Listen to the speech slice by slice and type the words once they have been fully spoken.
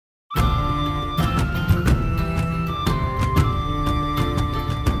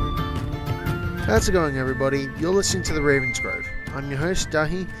How's it going, everybody? You're listening to The Ravensgrove. I'm your host,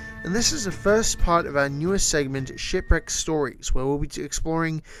 Dahi, and this is the first part of our newest segment, Shipwreck Stories, where we'll be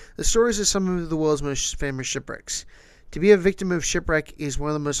exploring the stories of some of the world's most famous shipwrecks. To be a victim of shipwreck is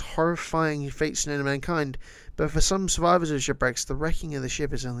one of the most horrifying fates known to mankind, but for some survivors of shipwrecks, the wrecking of the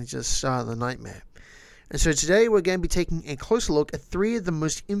ship is only just the start of the nightmare. And so today we're going to be taking a closer look at three of the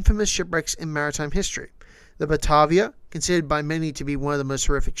most infamous shipwrecks in maritime history. The Batavia, considered by many to be one of the most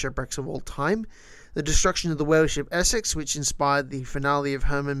horrific shipwrecks of all time. The destruction of the whale ship Essex, which inspired the finale of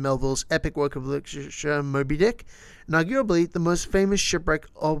Herman Melville's epic work of literature Moby Dick. And arguably the most famous shipwreck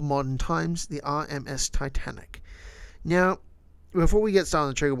of modern times, the RMS Titanic. Now, before we get started on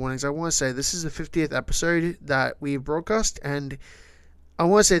the trigger warnings, I want to say this is the 50th episode that we've broadcast, and I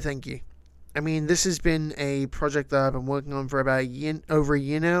want to say thank you. I mean, this has been a project that I've been working on for about over a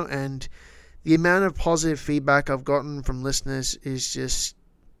year now, and the amount of positive feedback I've gotten from listeners is just,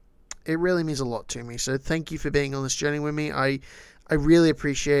 it really means a lot to me. So thank you for being on this journey with me. I really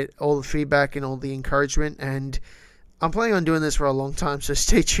appreciate all the feedback and all the encouragement, and I'm planning on doing this for a long time, so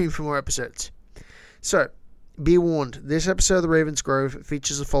stay tuned for more episodes. So, be warned, this episode of The Ravensgrove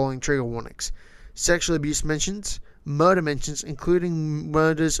features the following trigger warnings: sexual abuse mentions, murder mentions including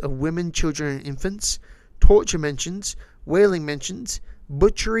murders of women, children, and infants, torture mentions, whaling mentions,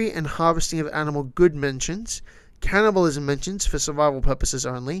 butchery and harvesting of animal good mentions, cannibalism mentions for survival purposes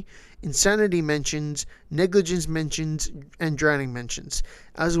only, insanity mentions, negligence mentions, and drowning mentions,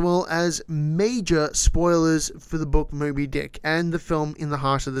 as well as major spoilers for the book Moby Dick and the film In the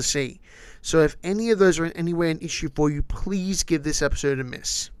Heart of the Sea. So if any of those are in any way an issue for you, please give this episode a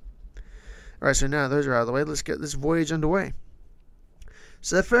miss. Alright, so now those are out of the way, let's get this voyage underway.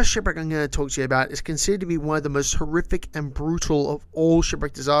 So the first shipwreck I'm going to talk to you about is considered to be one of the most horrific and brutal of all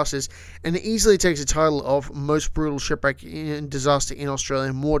shipwreck disasters, and it easily takes the title of most brutal shipwreck and disaster in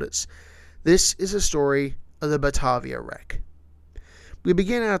Australian waters. This is a story of the Batavia wreck. We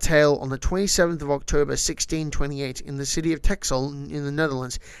begin our tale on the 27th of October 1628 in the city of Texel in the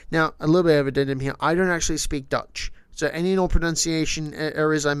Netherlands. Now, a little bit of addendum here, I don't actually speak Dutch, so any and all pronunciation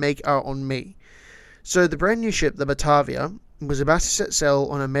errors I make are on me. So the brand new ship, the Batavia, was about to set sail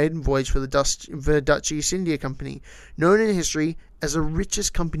on a maiden voyage for the Dutch East India Company, known in history as the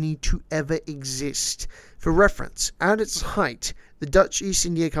richest company to ever exist. For reference, at its height, the Dutch East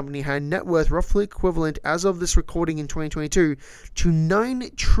India Company had a net worth roughly equivalent, as of this recording in 2022, to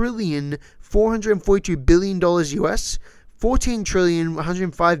 $9,442 billion US,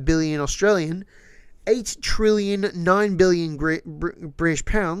 $14,105 billion Australian, 8,009 billion British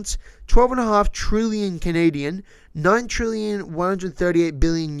pounds, 12.5 trillion Canadian, 9,138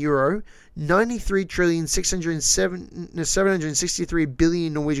 billion euro, 93,763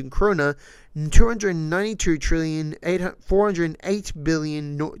 billion Norwegian kroner, 292,408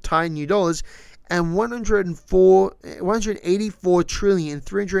 billion Thai new dollars, and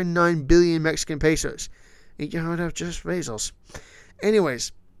 184,309 billion Mexican pesos. You would have just Bezos.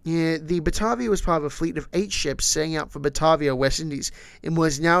 Anyways, yeah, the Batavia was part of a fleet of 8 ships setting out for Batavia, West Indies, in what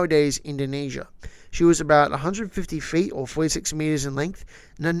is nowadays Indonesia. She was about 150 feet or 46 meters in length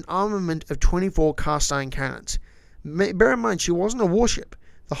and had an armament of 24 cast iron cannons. Bear in mind, she wasn't a warship.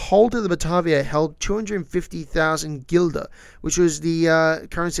 The hold of the Batavia held 250,000 guilder, which was the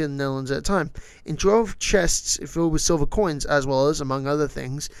currency of the Netherlands at the time, in 12 chests filled with silver coins, as well as, among other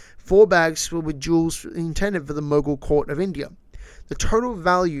things, 4 bags filled with jewels intended for the Mughal court of India. The total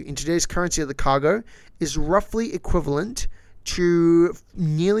value in today's currency of the cargo is roughly equivalent to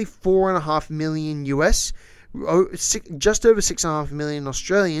nearly 4.5 million US, just over 6.5 million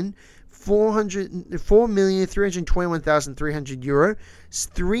Australian, 4,321,300 euro,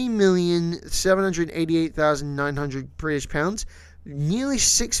 3,788,900 British pounds, nearly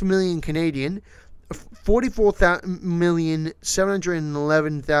 6 million Canadian,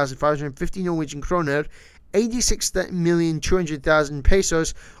 44,711,550 Norwegian kroner, 86,200,000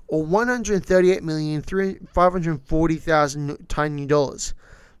 pesos, or 138,540,000 Taiwan dollars.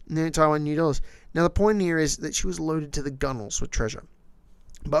 Now the point here is that she was loaded to the gunwales with treasure.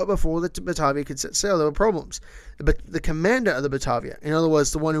 But before the Batavia could set sail, there were problems. The commander of the Batavia, in other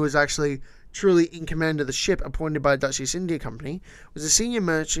words, the one who was actually truly in command of the ship appointed by the Dutch East India Company, was a senior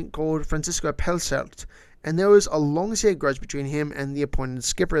merchant called Francisco Pelselt, and there was a long-standing grudge between him and the appointed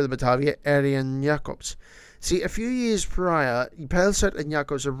skipper of the Batavia, Adrian Jacobs. See, a few years prior, Pelselt and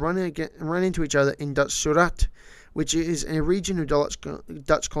Jacobs had run into each other in Dutch Surat, which is a region of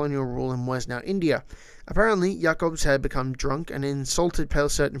Dutch colonial rule in what is now India. Apparently, Jacobs had become drunk and insulted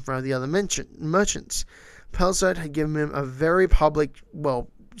Pelselt in front of the other merchants. Pelselt had given him a very public,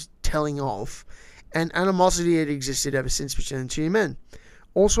 telling off, and animosity had existed ever since between the two men.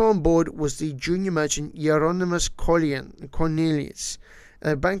 Also on board was the junior merchant Hieronymus Cornelius,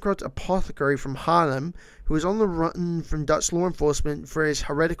 a bankrupt apothecary from Haarlem who was on the run from Dutch law enforcement for his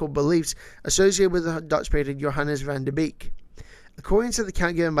heretical beliefs associated with the Dutch painter Johannes van der Beek. According to the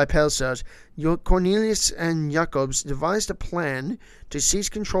account given by Pelsaert, Cornelius and Jacobs devised a plan to seize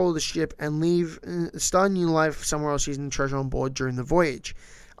control of the ship and start a new life somewhere else using the treasure on board during the voyage.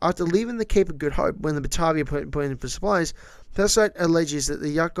 After leaving the Cape of Good Hope when the Batavia put in for supplies, Pelsaert alleges that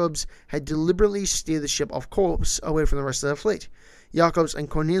the Jacobs had deliberately steered the ship off course away from the rest of their fleet. Jacobs and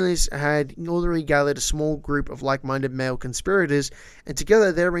Cornelius had already gathered a small group of like-minded male conspirators, and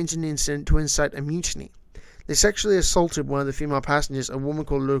together they arranged an incident to incite a mutiny. They sexually assaulted one of the female passengers, a woman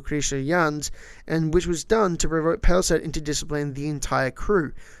called Lucretia Jans, and which was done to provoke Pelsaert into disciplining the entire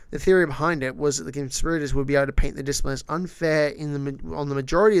crew. The theory behind it was that the conspirators would be able to paint the discipline as unfair on the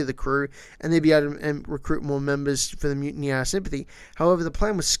majority of the crew, and they'd be able to recruit more members for the mutiny out of sympathy. However, the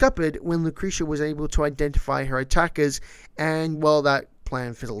plan was scuppered when Lucretia was able to identify her attackers, and, well, that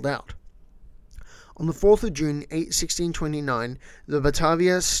plan fizzled out. On the 4th of June 1629, the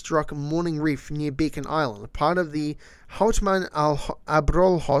Batavia struck Morning Reef near Beacon Island, part of the Houtman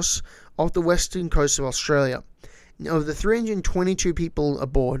Abrolhos off the western coast of Australia. Of the 322 people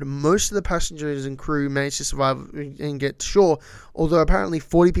aboard, most of the passengers and crew managed to survive and get to shore, although apparently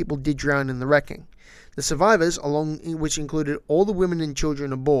 40 people did drown in the wrecking. The survivors, which included all the women and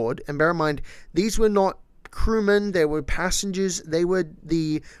children aboard, and bear in mind, these were not crewmen, they were passengers, they were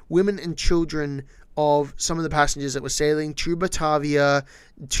the women and children of some of the passengers that were sailing to Batavia,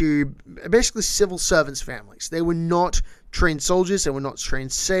 to basically civil servants' families. They were not trained soldiers, they were not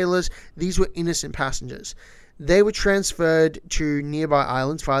trained sailors, these were innocent passengers. They were transferred to nearby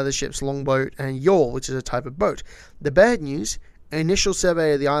islands via the ship's longboat and yawl, which is a type of boat. The bad news, an initial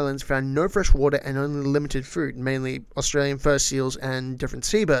survey of the islands found no fresh water and only limited food, mainly Australian fur seals and different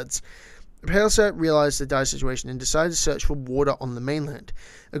seabirds. Pelsaert realized the dire situation and decided to search for water on the mainland.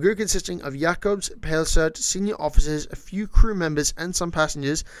 A group consisting of Jacobs, Pelsaert, senior officers, a few crew members, and some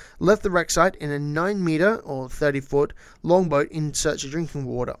passengers left the wreck site in a 9-meter or 30-foot longboat in search of drinking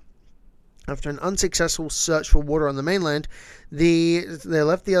water. After an unsuccessful search for water on the mainland, they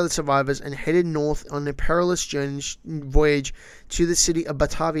left the other survivors and headed north on a perilous voyage to the city of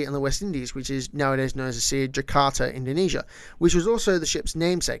Batavia in the West Indies, which is nowadays known as the city of Jakarta, Indonesia, which was also the ship's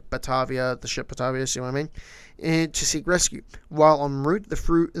namesake, Batavia, the ship Batavia, see what I mean, and to seek rescue. While en route,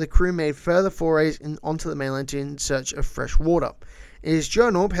 the crew made further forays onto the mainland in search of fresh water. In his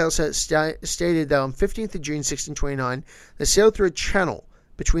journal, Pelsaert stated that on 15th of June 1629, they sailed through a channel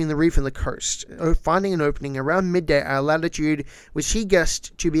between the reef and the coast, finding an opening around midday at a latitude which he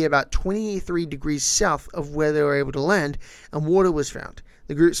guessed to be about 23 degrees south of where they were able to land, and water was found.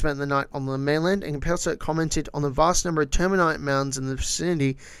 The group spent the night on the mainland, and Pelsaert commented on the vast number of termite mounds in the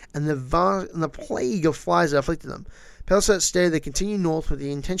vicinity and the plague of flies that afflicted them. Pelsaert stated they continued north with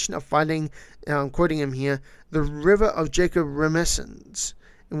the intention of finding, quoting him here, the river of Jacob Remesens,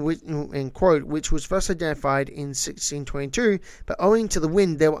 which was first identified in 1622, but owing to the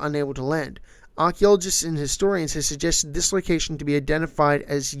wind they were unable to land. Archaeologists and historians have suggested this location to be identified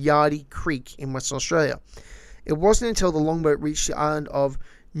as Yardie Creek in Western Australia. It wasn't until the longboat reached the island of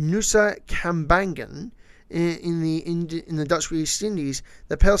Nusa Kambangan in the Dutch East Indies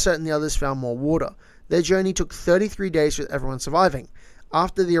that Pelsaert and the others found more water. Their journey took 33 days with everyone surviving.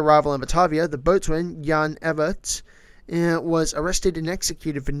 After the arrival in Batavia, the boatswain Jan Everts was arrested and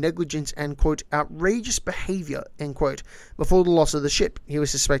executed for negligence and, quote, outrageous behavior, end quote, before the loss of the ship. He was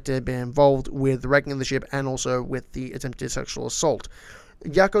suspected of being involved with the wrecking of the ship and also with the attempted sexual assault.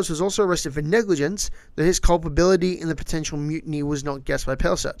 Jacobs was also arrested for negligence, though his culpability in the potential mutiny was not guessed by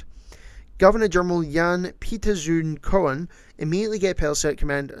Pelsaert. Governor General Jan Pieterszoon Cohen immediately gave Pelsaert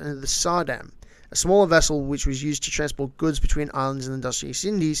command of the Sardam, a smaller vessel which was used to transport goods between islands in the Dutch East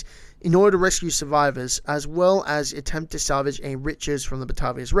Indies, in order to rescue survivors, as well as attempt to salvage any riches from the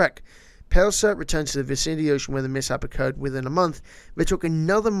Batavia's wreck. Pelsaert returned to the vicinity of the ocean where the mishap occurred within a month, but it took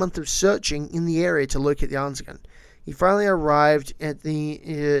another month of searching in the area to locate the islands again. He finally arrived at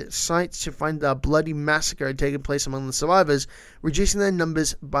the site to find the bloody massacre had taken place among the survivors, reducing their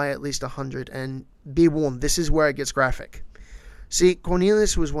numbers by at least 100, and be warned, this is where it gets graphic. See,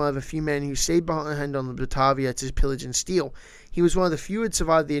 Cornelius was one of the few men who stayed behind on the Batavia to pillage and steal. He was one of the few who had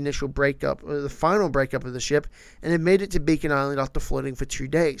survived the initial breakup, or the final breakup of the ship, and had made it to Beacon Island after floating for 2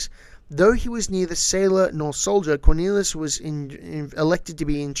 days. Though he was neither sailor nor soldier, Cornelius was elected to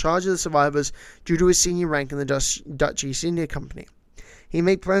be in charge of the survivors due to his senior rank in the Dutch East India Company. He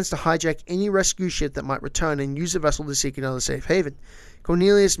made plans to hijack any rescue ship that might return and use the vessel to seek another safe haven.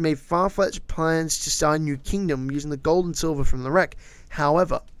 Cornelius made far-fetched plans to start a new kingdom using the gold and silver from the wreck.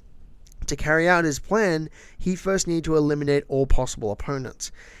 However, to carry out his plan, he first needed to eliminate all possible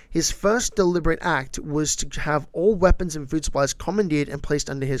opponents. His first deliberate act was to have all weapons and food supplies commandeered and placed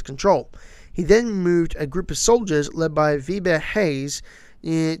under his control. He then moved a group of soldiers led by Weber Hayes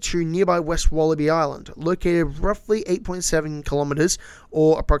to nearby West Wallaby Island, located roughly 8.7 kilometers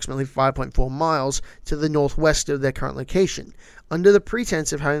or approximately 5.4 miles to the northwest of their current location, under the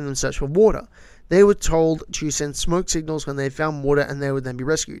pretense of having them search for water. They were told to send smoke signals when they found water and they would then be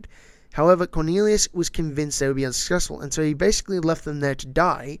rescued. However, Cornelius was convinced they would be unsuccessful, and so he basically left them there to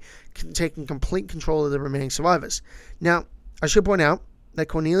die, taking complete control of the remaining survivors. Now, I should point out that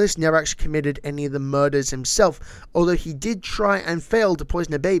Cornelius never actually committed any of the murders himself, although he did try and fail to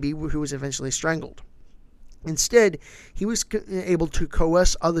poison a baby who was eventually strangled. Instead, he was able to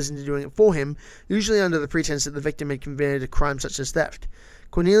coerce others into doing it for him, usually under the pretense that the victim had committed a crime such as theft.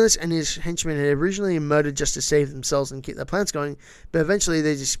 Cornelius and his henchmen had originally murdered just to save themselves and keep their plans going, but eventually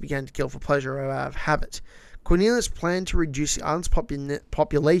they just began to kill for pleasure or out of habit. Cornelius planned to reduce the island's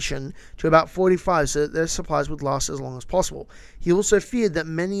population to about 45 so that their supplies would last as long as possible. He also feared that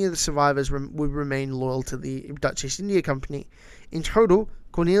many of the survivors would remain loyal to the Dutch East India Company. In total,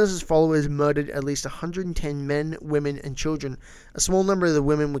 Cornelius' followers murdered at least 110 men, women, and children. A small number of the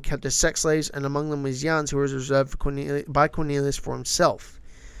women were kept as sex slaves, and among them was Jans, who was reserved by Cornelius for himself.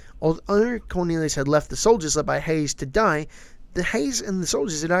 Although Cornelius had left the soldiers led by Hayes to die, the Hayes and the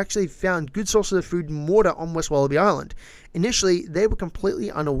soldiers had actually found good sources of food and water on West Wallaby Island. Initially, they were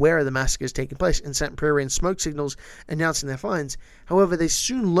completely unaware of the massacres taking place and sent prayer and smoke signals announcing their finds. However, they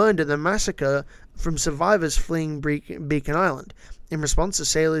soon learned of the massacre from survivors fleeing Beacon Island. In response, the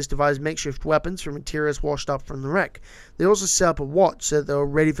sailors devised makeshift weapons from materials washed up from the wreck. They also set up a watch so that they were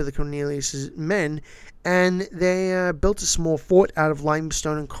ready for the Cornelius' men, and they built a small fort out of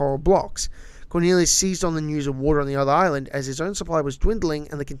limestone and coral blocks. Cornelius seized on the news of water on the other island as his own supply was dwindling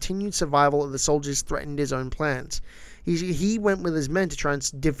and the continued survival of the soldiers threatened his own plans. He went with his men to try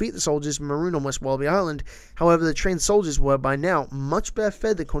and defeat the soldiers marooned on West Wallaby Island. However, the trained soldiers were by now much better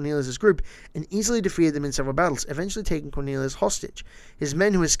fed than Cornelius' group and easily defeated them in several battles, eventually taking Cornelius hostage. His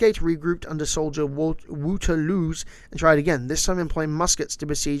men who escaped regrouped under soldier Waterloos and tried again, this time employing muskets to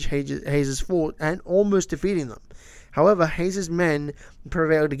besiege Hayes' fort and almost defeating them. However, Hayes' men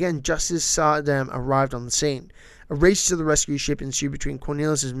prevailed again just as Saddam arrived on the scene. A race to the rescue ship ensued between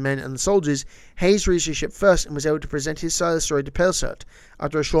Cornelius' men and the soldiers. Hayes reached the ship first and was able to present his side of the story to Palesert.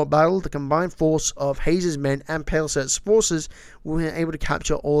 After a short battle, the combined force of Hayes' men and Palesert's forces were able to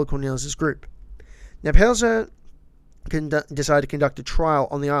capture all of Cornelius' group. Now, Palesert decided to conduct a trial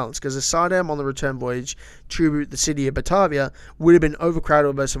on the islands because the Saddam on the return voyage to the city of Batavia would have been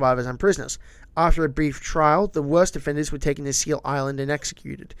overcrowded by survivors and prisoners. After a brief trial, the worst offenders were taken to Seal Island and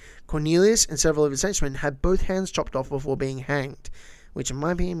executed. Cornelius and several of his henchmen had both hands chopped off before being hanged, which in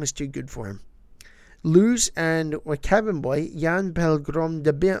my opinion was too good for him. Luz and a cabin boy, Jan Pelgrom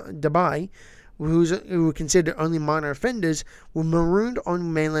Dabai, who were considered only minor offenders, were marooned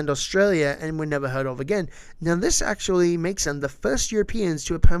on mainland Australia and were never heard of again. Now, this actually makes them the first Europeans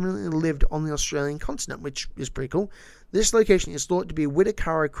to have permanently lived on the Australian continent, which is pretty cool. This location is thought to be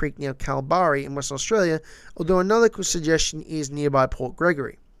Whitakara Creek near Kalbarri in Western Australia, although another suggestion is nearby Port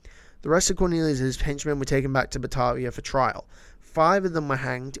Gregory. The rest of Cornelius' henchmen were taken back to Batavia for trial. 5 of them were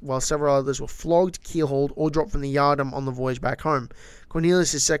hanged, while several others were flogged, keelhauled, or dropped from the yardarm on the voyage back home.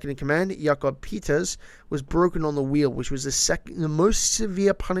 Cornelius' second-in-command, Jacob Peters, was broken on the wheel, which was the most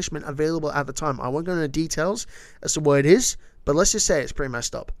severe punishment available at the time. I won't go into details as to what it is, but let's just say it's pretty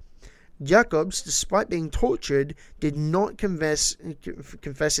messed up. Jacobs, despite being tortured, did not confess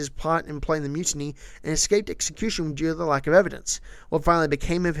his part in playing the mutiny and escaped execution due to the lack of evidence. What finally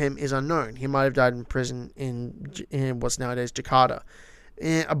became of him is unknown. He might have died in prison in what's nowadays Jakarta.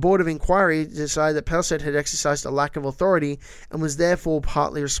 A board of inquiry decided that Pelset had exercised a lack of authority and was therefore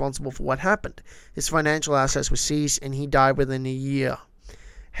partly responsible for what happened. His financial assets were seized and he died within a year.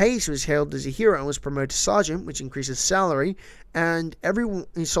 Hayes was hailed as a hero and was promoted to sergeant, which increased his salary, and every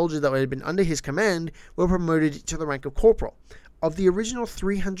soldier that had been under his command were promoted to the rank of corporal. Of the original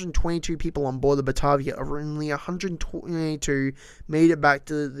 322 people on board the Batavia, only 122 made it back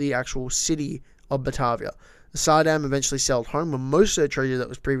to the actual city of Batavia. The Saddam eventually sailed home with most of the treasure that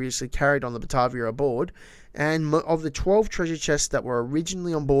was previously carried on the Batavia aboard, and of the 12 treasure chests that were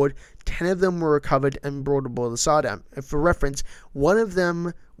originally on board, 10 of them were recovered and brought aboard the Saddam. For reference, one of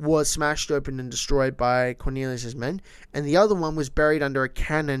them was smashed open and destroyed by Cornelius' men, and the other one was buried under a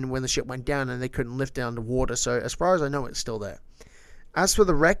cannon when the ship went down and they couldn't lift it underwater, so as far as I know, it's still there. As for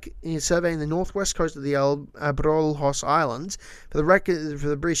the wreck, surveying the northwest coast of the Abrolhos Islands for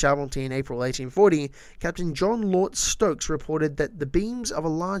the British Admiralty in April 1840, Captain John Lort Stokes reported that the beams of a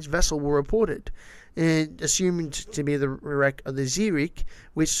large vessel were reported, assumed to be the wreck of the Shipwreck,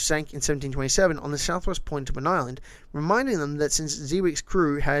 which sank in 1727 on the southwest point of an island, reminding them that since Shipwreck's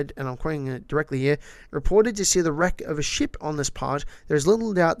crew had, and I'm quoting it directly here, reported to see the wreck of a ship on this part, there is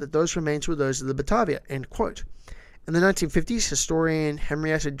little doubt that those remains were those of the Batavia, end quote. In the 1950s, historian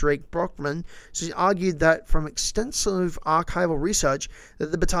Henrietta Drake Brockman argued that from extensive archival research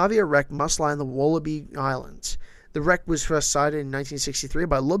that the Batavia wreck must lie in the Wallaby Islands. The wreck was first sighted in 1963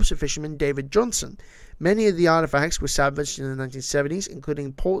 by lobster fisherman David Johnson. Many of the artifacts were salvaged in the 1970s,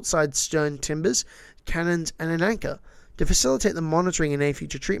 including portside stern timbers, cannons, and an anchor. To facilitate the monitoring and any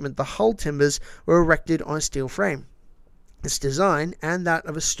future treatment, the hull timbers were erected on a steel frame. Its design and that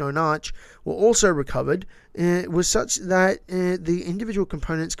of a stone arch were also recovered, was such that the individual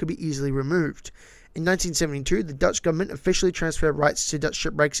components could be easily removed. In 1972, the Dutch government officially transferred rights to Dutch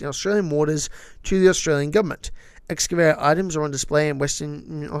shipwrecks in Australian waters to the Australian government. Excavated items are on display in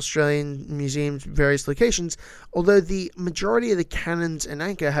Western Australian museums at various locations, although the majority of the cannons and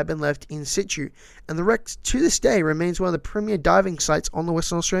anchor have been left in situ, and the wreck to this day remains one of the premier diving sites on the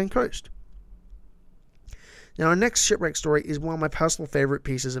Western Australian coast. Now, our next shipwreck story is one of my personal favourite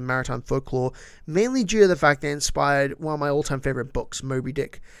pieces of maritime folklore, mainly due to the fact that it inspired one of my all-time favourite books, Moby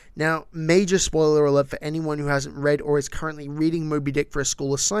Dick. Now, major spoiler alert for anyone who hasn't read or is currently reading Moby Dick for a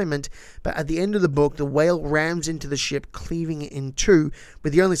school assignment, but at the end of the book, the whale rams into the ship, cleaving it in two,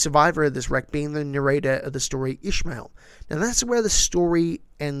 with the only survivor of this wreck being the narrator of the story, Ishmael. Now, that's where the story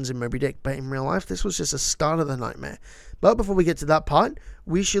ends in Moby Dick, but in real life, this was just the start of the nightmare. But before we get to that part,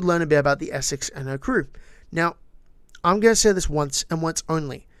 we should learn a bit about the Essex and her crew. Now, I'm going to say this once and once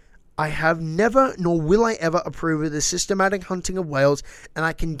only. I have never, nor will I ever, approve of the systematic hunting of whales, and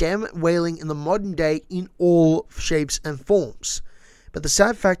I condemn whaling in the modern day in all shapes and forms. But the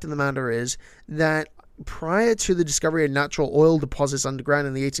sad fact of the matter is that prior to the discovery of natural oil deposits underground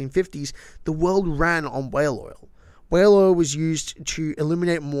in the 1850s, the world ran on whale oil. Whale oil was used to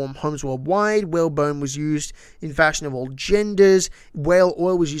illuminate and warm homes worldwide. Whalebone was used in fashion of all genders. Whale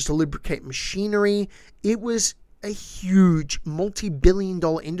oil was used to lubricate machinery. It was a huge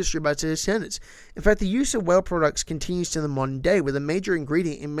multi-billion-dollar industry by today's standards. In fact, the use of whale products continues to the modern day, with a major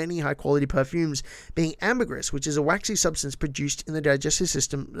ingredient in many high-quality perfumes being ambergris, which is a waxy substance produced in the digestive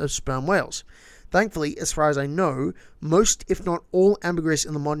system of sperm whales. Thankfully, as far as I know, most, if not all, ambergris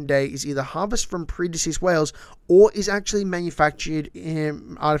in the modern day is either harvested from predeceased whales or is actually manufactured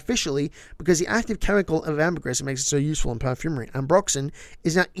artificially, because the active chemical of ambergris makes it so useful in perfumery. Ambroxan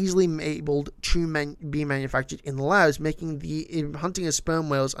is now easily able to be manufactured in the labs, making the hunting of sperm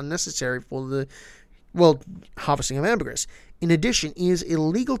whales unnecessary for the harvesting of ambergris. In addition, it is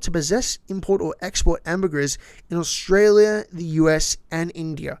illegal to possess, import, or export ambergris in Australia, the US, and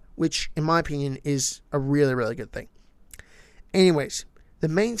India, which, in my opinion, is a really, really good thing. Anyways, the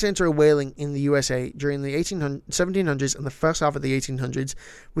main center of whaling in the USA during the 1700s and the first half of the 1800s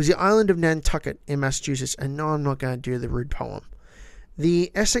was the island of Nantucket in Massachusetts, and no, I'm not going to do the rude poem.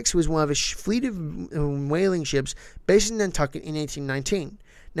 The Essex was one of a fleet of whaling ships based in Nantucket in 1819.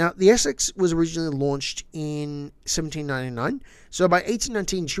 Now, the Essex was originally launched in 1799, so by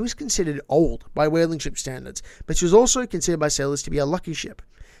 1819 she was considered old by whaling ship standards, but she was also considered by sailors to be a lucky ship.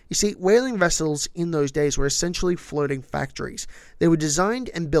 You see, whaling vessels in those days were essentially floating factories. They were designed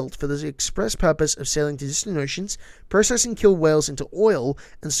and built for the express purpose of sailing to distant oceans, processing killed whales into oil,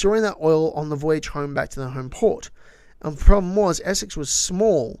 and storing that oil on the voyage home back to their home port. And the problem was, Essex was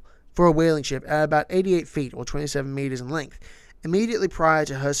small for a whaling ship at about 88 feet or 27 meters in length. Immediately prior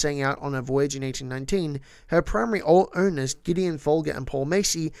to her setting out on her voyage in 1819, her primary owners, Gideon Folger and Paul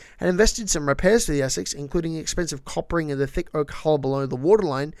Macy, had invested some repairs for the Essex, including expensive coppering of the thick oak hull below the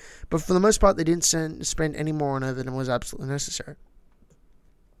waterline, but for the most part they didn't spend any more on her than was absolutely necessary.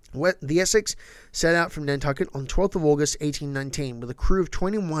 The Essex set out from Nantucket on 12th of August 1819 with a crew of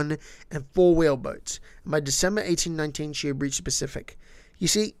 21 and 4 whaleboats, and by December 1819 she had reached the Pacific. You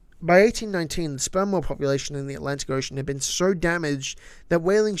see, by 1819, the sperm whale population in the Atlantic Ocean had been so damaged that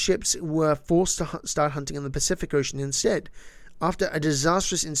whaling ships were forced to start hunting in the Pacific Ocean instead. After a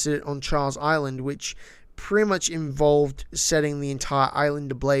disastrous incident on Charles Island, which pretty much involved setting the entire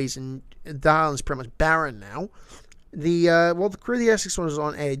island ablaze, and the island's pretty much barren now, the crew of the Essex was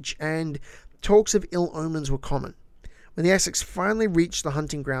on edge, and talks of ill omens were common. When the Essex finally reached the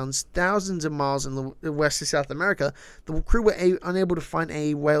hunting grounds, thousands of miles in the west of South America, the crew were unable to find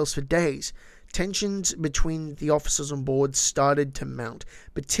any whales for days. tensions between the officers on board started to mount,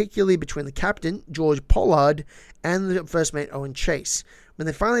 particularly between the captain, George Pollard, and the first mate, Owen Chase. When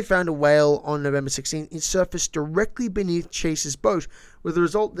they finally found a whale on November 16, it surfaced directly beneath Chase's boat, with the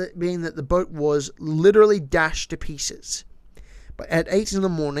result being that the boat was literally dashed to pieces. But at 8 in the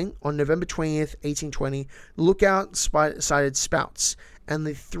morning, on November 20th, 1820, the lookout sighted spouts, and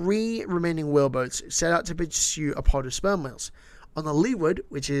the 3 remaining whaleboats set out to pursue a pod of sperm whales. On the leeward,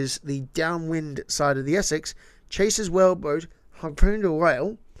 which is the downwind side of the Essex, Chase's whaleboat harpooned a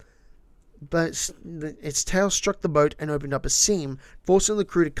whale, but its tail struck the boat and opened up a seam, forcing the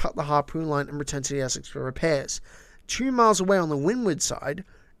crew to cut the harpoon line and return to the Essex for repairs. 2 miles away on the windward side,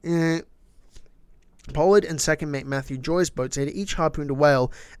 Pollard and second mate Matthew Joy's boats had each harpooned a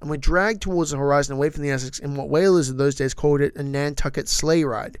whale and were dragged towards the horizon away from the Essex in what whalers of those days called it a Nantucket sleigh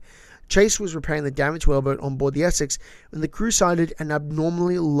ride. Chase was repairing the damaged whaleboat on board the Essex when the crew sighted an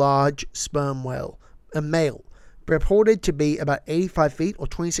abnormally large sperm whale, a male, reported to be about 85 feet or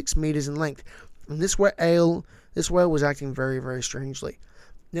 26 meters in length, and this whale was acting very, very strangely.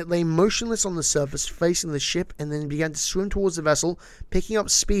 It lay motionless on the surface facing the ship and then began to swim towards the vessel, picking up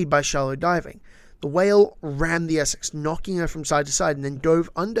speed by shallow diving. The whale rammed the Essex, knocking her from side to side, and then dove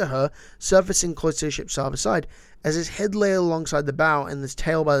under her, surfacing close to the ship's starboard side. As its head lay alongside the bow and its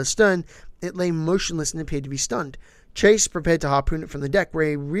tail by the stern, it lay motionless and appeared to be stunned. Chase prepared to harpoon it from the deck, where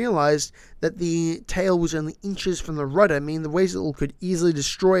he realized that the tail was only inches from the rudder, meaning the vessel could easily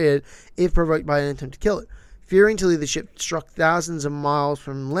destroy it if provoked by an attempt to kill it. Fearing to leave the ship struck thousands of miles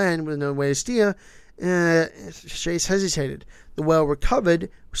from land with no way to steer, Chase hesitated. The whale recovered,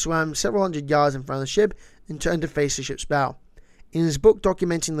 swam several hundred yards in front of the ship, and turned to face the ship's bow. In his book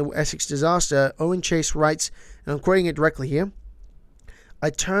documenting the Essex disaster, Owen Chase writes, and I'm quoting it directly here,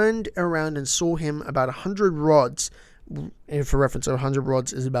 "I turned around and saw him about 100 rods," and for reference, 100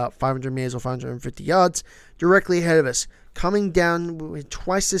 rods is about 500 meters or 550 yards, directly ahead of us, coming down with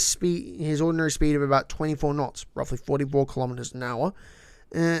twice the speed, his ordinary speed of about 24 knots, roughly 44 kilometers an hour,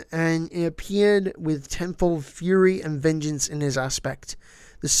 and it appeared with tenfold fury and vengeance in his aspect.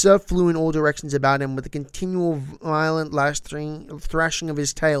 The surf flew in all directions about him with a continual violent thrashing of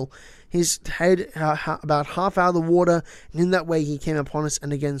his tail, his head about half out of the water, and in that way he came upon us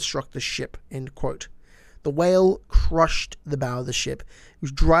and again struck the ship." End quote. The whale crushed the bow of the ship. It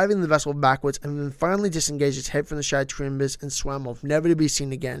was driving the vessel backwards and then finally disengaged its head from the shattered timbers and swam off, never to be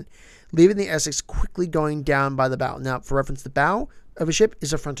seen again, leaving the Essex quickly going down by the bow. Now, for reference, the bow of a ship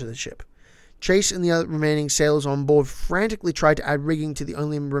is the front of the ship. Chase and the other remaining sailors on board frantically tried to add rigging to the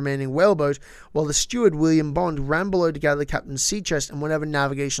only remaining whaleboat, while the steward, William Bond, ran below to gather the captain's sea chest and whatever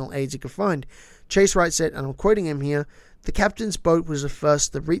navigational aids he could find. Chase writes it, and I'm quoting him here, "The captain's boat was the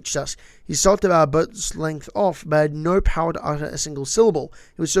first that reached us. He salted our boat's length off, but had no power to utter a single syllable.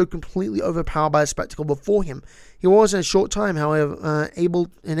 He was so completely overpowered by the spectacle before him. He was in a short time, however,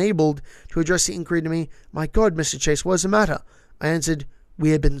 enabled to address the inquiry to me, 'My God, Mr. Chase, what is the matter?' I answered, 'We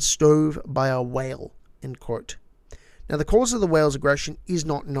had been stove by a whale.'" End quote. Now, the cause of the whale's aggression is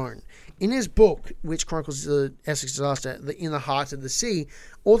not known. In his book, which chronicles the Essex disaster, In the Heart of the Sea,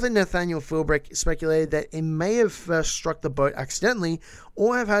 author Nathaniel Philbrick speculated that it may have first struck the boat accidentally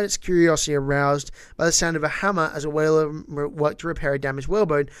or have had its curiosity aroused by the sound of a hammer as a whaler worked to repair a damaged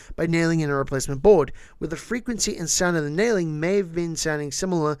whaleboat by nailing in a replacement board, with the frequency and sound of the nailing may have been sounding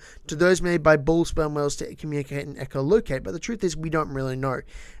similar to those made by bull sperm whales to communicate and echolocate, but the truth is we don't really know.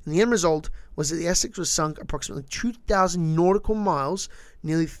 And the end result was that the Essex was sunk approximately 2,000 nautical miles,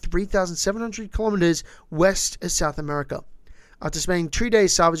 nearly 3,700 kilometers west of South America. After spending 2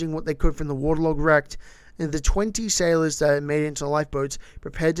 days salvaging what they could from the waterlogged wreck, the 20 sailors that had made it into the lifeboats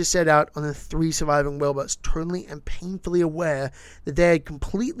prepared to set out on the 3 surviving whaleboats, totally and painfully aware that they had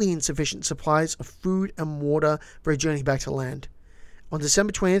completely insufficient supplies of food and water for a journey back to land. On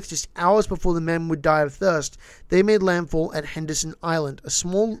December 20th, just hours before the men would die of thirst, they made landfall at Henderson Island, a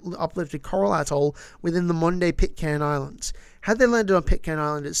small uplifted coral atoll within the modern-day Pitcairn Islands. Had they landed on Pitcairn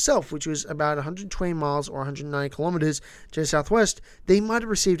Island itself, which was about 120 miles or 190 kilometers to the southwest, they might have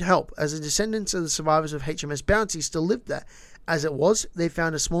received help, as the descendants of the survivors of HMS Bounty still lived there. As it was, they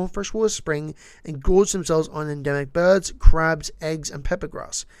found a small freshwater spring and gorged themselves on endemic birds, crabs, eggs, and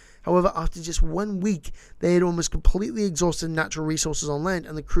peppergrass. However, after just 1 week, they had almost completely exhausted natural resources on land,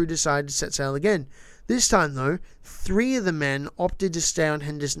 and the crew decided to set sail again. This time, though, 3 of the men opted to stay on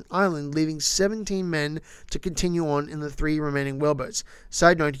Henderson Island, leaving 17 men to continue on in the 3 remaining whaleboats.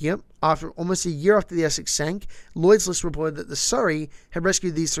 Side note here, after almost a year after the Essex sank, Lloyd's List reported that the Surrey had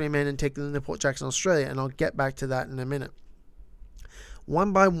rescued these 3 men and taken them to Port Jackson, Australia, and I'll get back to that in a minute.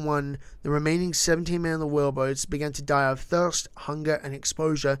 One by one, the remaining 17 men on the whaleboats began to die of thirst, hunger, and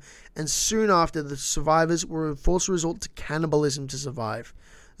exposure, and soon after, the survivors were forced to resort to cannibalism to survive.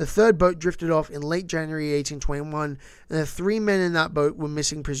 The third boat drifted off in late January 1821, and the 3 men in that boat were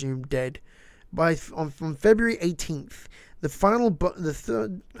missing, presumed dead. From February 18th,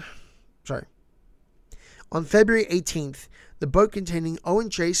 On February 18th, the boat containing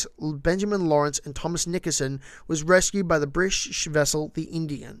Owen Chase, Benjamin Lawrence, and Thomas Nickerson was rescued by the British vessel the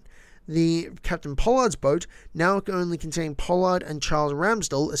Indian. The Captain Pollard's boat, now only containing Pollard and Charles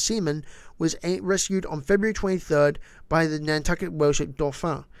Ramsdell, a seaman, was rescued on February 23rd by the Nantucket whaleship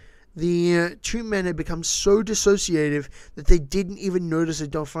Dauphin. The 2 men had become so dissociative that they didn't even notice a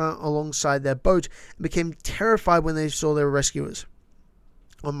Dauphin alongside their boat and became terrified when they saw their rescuers.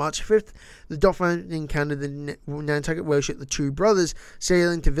 On March 5th, the Dauphin encountered the Nantucket whaleship The Two Brothers,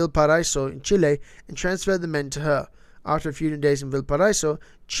 sailing to Valparaiso in Chile, and transferred the men to her. After a few days in Valparaiso,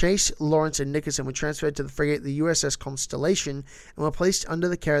 Chase, Lawrence, and Nickerson were transferred to the frigate the USS Constellation and were placed under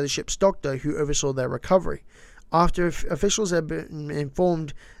the care of the ship's doctor, who oversaw their recovery. After officials had been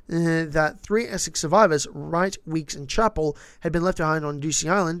informed that 3 Essex survivors, Wright, Weeks, and Chappell, had been left behind on Ducie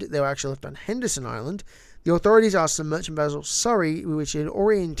Island, they were actually left on Henderson Island. The authorities asked the merchant vessel Surrey, which had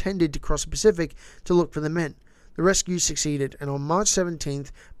already intended to cross the Pacific, to look for the men. The rescue succeeded, and on March 17th,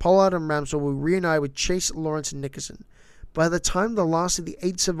 Pollard and Ramsdell were reunited with Chase, Lawrence, and Nickerson. By the time the last of the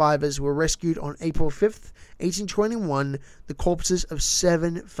 8 survivors were rescued on April 5th, 1821, the corpses of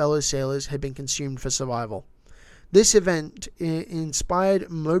 7 fellow sailors had been consumed for survival. This event inspired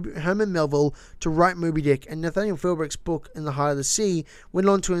Herman Melville to write Moby Dick, and Nathaniel Philbrick's book In the Heart of the Sea went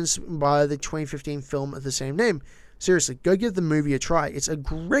on to inspire the 2015 film of the same name. Seriously, go give the movie a try. It's a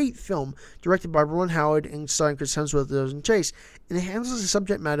great film, directed by Ron Howard and starring Chris Hemsworth and Chase, and it handles the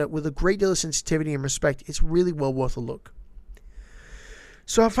subject matter with a great deal of sensitivity and respect. It's really well worth a look.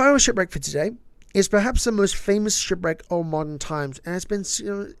 So our final shipwreck for today is perhaps the most famous shipwreck of modern times, and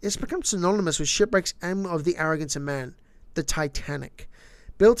it's become synonymous with shipwrecks and of the arrogance of man, the Titanic.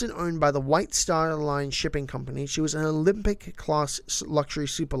 Built and owned by the White Star Line Shipping Company, she was an Olympic-class luxury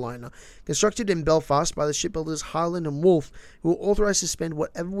superliner, constructed in Belfast by the shipbuilders Harland and Wolff, who were authorized to spend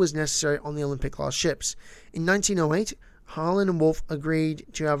whatever was necessary on the Olympic-class ships. In 1908, Harland and Wolff agreed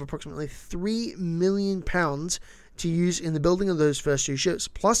to have approximately £3 million to use in the building of those first 2 ships,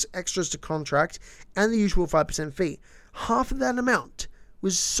 plus extras to contract and the usual 5% fee. Half of that amount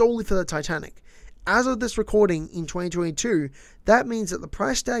was solely for the Titanic. As of this recording in 2022, that means that the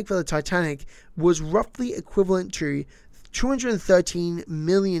price tag for the Titanic was roughly equivalent to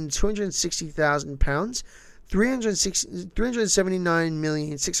 £213,260,000,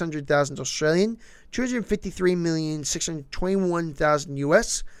 $379,600,000 Australian, $253,621,000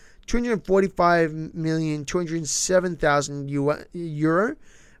 US, $245,207,000 euro,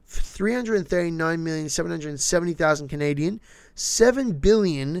 $339,770,000 Canadian,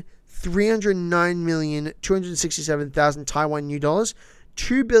 $7,309,267,000 Taiwan new dollars,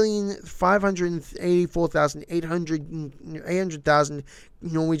 $2,584,800,000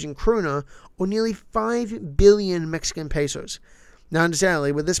 Norwegian kroner, or nearly 5 billion Mexican pesos. Now,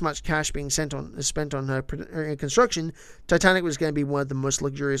 understandably, with this much cash being spent on her construction, Titanic was going to be one of the most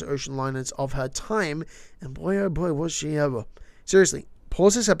luxurious ocean liners of her time, and boy, oh boy, was she ever. Seriously,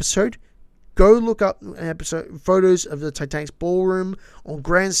 pause this episode, go look up photos of the Titanic's ballroom or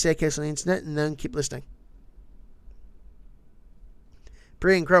grand staircase on the internet, and then keep listening.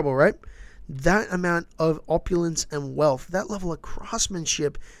 Pretty incredible, right? That amount of opulence and wealth, that level of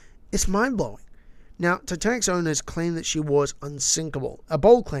craftsmanship, it's mind-blowing. Now, Titanic's owners claim that she was unsinkable, a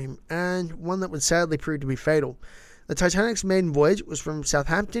bold claim, and one that would sadly prove to be fatal. The Titanic's maiden voyage was from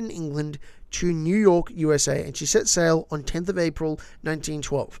Southampton, England, to New York, USA, and she set sail on 10th of April,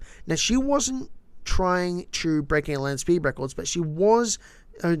 1912. Now, she wasn't trying to break any land speed records, but she was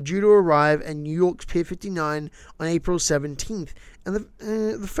due to arrive at New York's Pier 59 on April 17th, and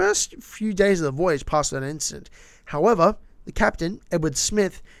the first few days of the voyage passed without incident. However, the captain, Edward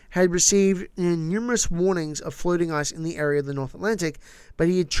Smith, had received numerous warnings of floating ice in the area of the North Atlantic, but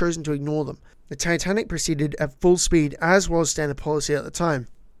he had chosen to ignore them. The Titanic proceeded at full speed, as was standard policy at the time.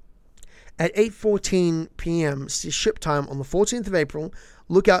 At 8:14 p.m. ship time on the 14th of April,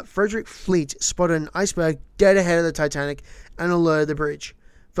 lookout Frederick Fleet spotted an iceberg dead ahead of the Titanic and alerted the bridge.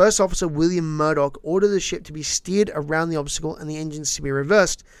 First Officer William Murdoch ordered the ship to be steered around the obstacle and the engines to be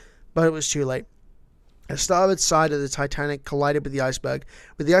reversed, but it was too late. The starboard side of the Titanic collided with the iceberg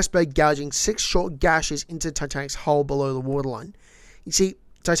gouging 6 short gashes into the Titanic's hull below the waterline. You see,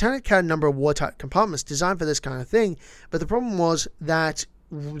 Titanic had a number of watertight compartments designed for this kind of thing, but the problem was that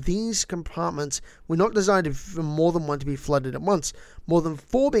these compartments were not designed for more than one to be flooded at once. More than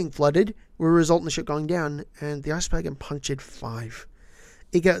 4 being flooded will result in the ship going down, and the iceberg had punctured 5.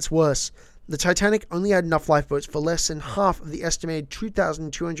 It gets worse. The Titanic only had enough lifeboats for less than half of the estimated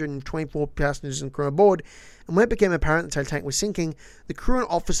 2,224 passengers and crew aboard, and when it became apparent the Titanic was sinking, the crew and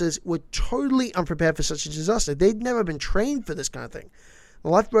officers were totally unprepared for such a disaster. They'd never been trained for this kind of thing. The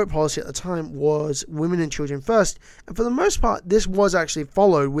lifeboat policy at the time was women and children first, and for the most part, this was actually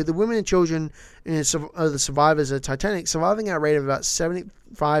followed, with the women and children of the survivors of the Titanic surviving at a rate of about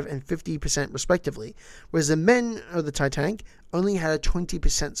 75 and 50% respectively, whereas the men of the Titanic only had a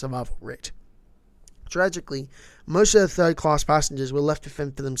 20% survival rate. Tragically, most of the third-class passengers were left to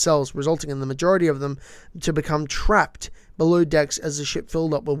fend for themselves, resulting in the majority of them to become trapped below decks as the ship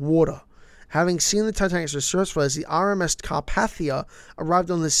filled up with water. Having seen the Titanic's distress flares, the RMS Carpathia arrived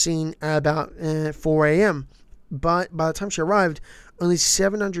on the scene at about 4 a.m. But by the time she arrived, only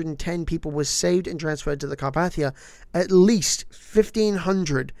 710 people were saved and transferred to the Carpathia. At least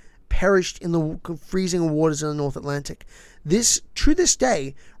 1,500 perished in the freezing waters of the North Atlantic. This, to this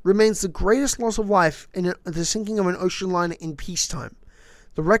day, remains the greatest loss of life in the sinking of an ocean liner in peacetime.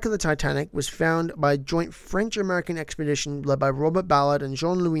 The wreck of the Titanic was found by a joint French-American expedition led by Robert Ballard and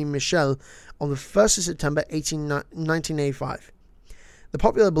Jean-Louis Michel on the 1st of September 1985. The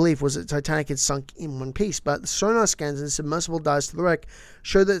popular belief was that the Titanic had sunk in one piece, but the sonar scans and submersible dives to the wreck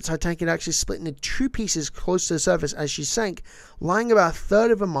showed that the Titanic had actually split into 2 pieces close to the surface as she sank, lying about a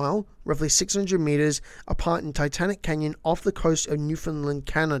third of a mile, roughly 600 meters, apart in Titanic Canyon off the coast of Newfoundland,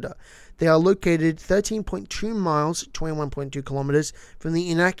 Canada. They are located 13.2 miles, 21.2 kilometers, from the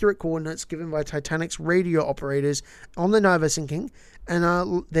inaccurate coordinates given by Titanic's radio operators on the night of her sinking,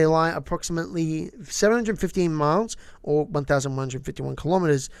 and they lie approximately 715 miles, or 1,151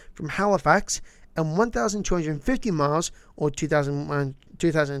 kilometers, from Halifax, and 1,250 miles, or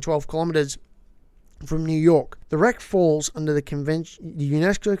 2,012 kilometers, from New York. The wreck falls under the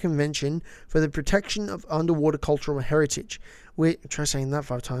UNESCO Convention for the Protection of Underwater Cultural Heritage. Try saying that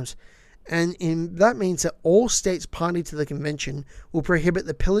 5 times. And that means that all states party to the convention will prohibit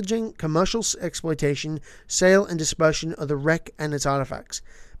the pillaging, commercial exploitation, sale, and dispersion of the wreck and its artifacts.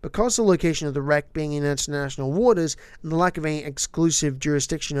 Because the location of the wreck being in international waters and the lack of any exclusive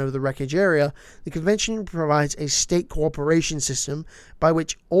jurisdiction over the wreckage area, the convention provides a state cooperation system by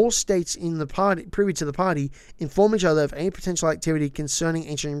which all states in the party, privy to the party, inform each other of any potential activity concerning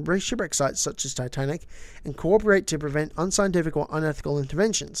ancient shipwreck sites such as Titanic, and cooperate to prevent unscientific or unethical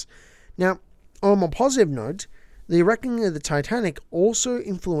interventions. Now, on a more positive note, the wrecking of the Titanic also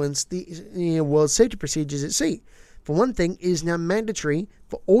influenced the world safety procedures at sea. For one thing, it is now mandatory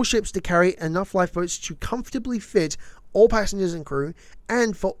for all ships to carry enough lifeboats to comfortably fit all passengers and crew,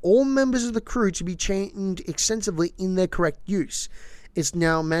 and for all members of the crew to be trained extensively in their correct use. It's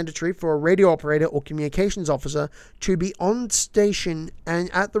now mandatory for a radio operator or communications officer to be on station and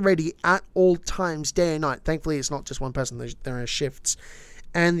at the ready at all times, day and night. Thankfully, it's not just one person, there are shifts.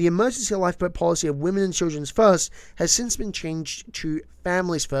 And the emergency lifeboat policy of women and children first has since been changed to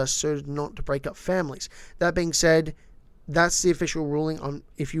families first, so as not to break up families. That being said, that's the official ruling on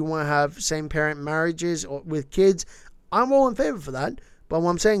if you want to have same-parent marriages or with kids. I'm all in favor for that, but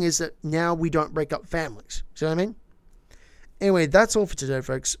what I'm saying is that now we don't break up families. See what I mean? Anyway, that's all for today,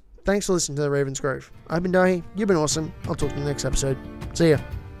 folks. Thanks for listening to The Raven's Grove. I've been Dahi. You've been awesome. I'll talk to you in the next episode. See ya.